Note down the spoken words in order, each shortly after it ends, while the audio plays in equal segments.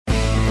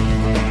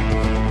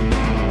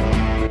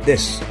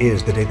This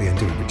is the Daily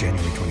Undoing for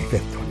January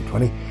 25th,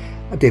 2020.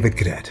 I'm David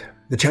Cadet.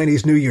 The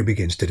Chinese New Year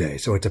begins today,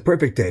 so it's a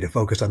perfect day to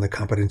focus on the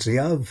competency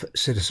of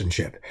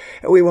citizenship.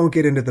 We won't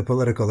get into the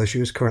political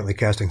issues currently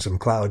casting some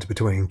clouds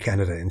between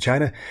Canada and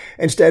China.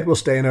 Instead, we'll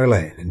stay in our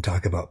lane and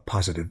talk about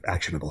positive,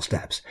 actionable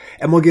steps.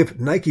 And we'll give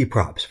Nike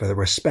props for the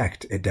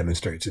respect it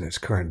demonstrates in its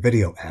current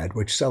video ad,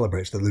 which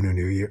celebrates the Lunar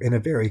New Year in a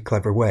very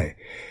clever way.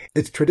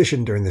 It's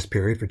tradition during this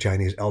period for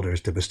Chinese elders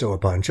to bestow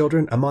upon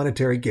children a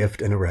monetary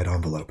gift in a red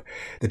envelope.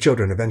 The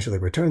children eventually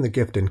return the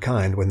gift in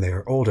kind when they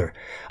are older.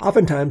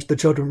 Oftentimes, the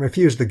children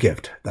refuse the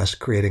gift, thus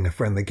creating a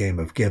friendly game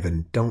of give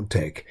and don't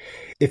take.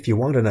 If you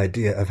want an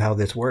idea of how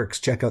this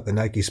works, check out the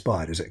Nike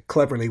spot as it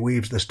cleverly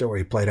weaves the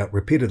story played out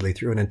repeatedly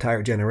through an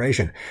entire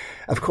generation.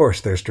 Of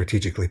course, there's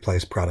strategically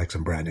placed products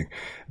and branding,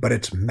 but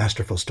it's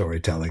masterful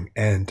storytelling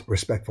and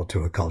respectful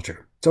to a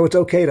culture. So it's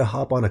okay to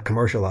hop on a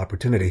commercial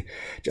opportunity.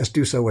 Just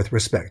do so with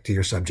respect to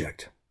your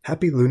subject.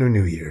 Happy Lunar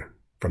New Year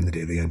from the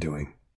Daily Undoing.